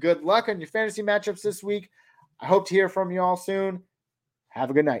much. Good luck on your fantasy matchups this week. I hope to hear from you all soon.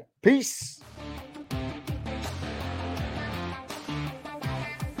 Have a good night. Peace.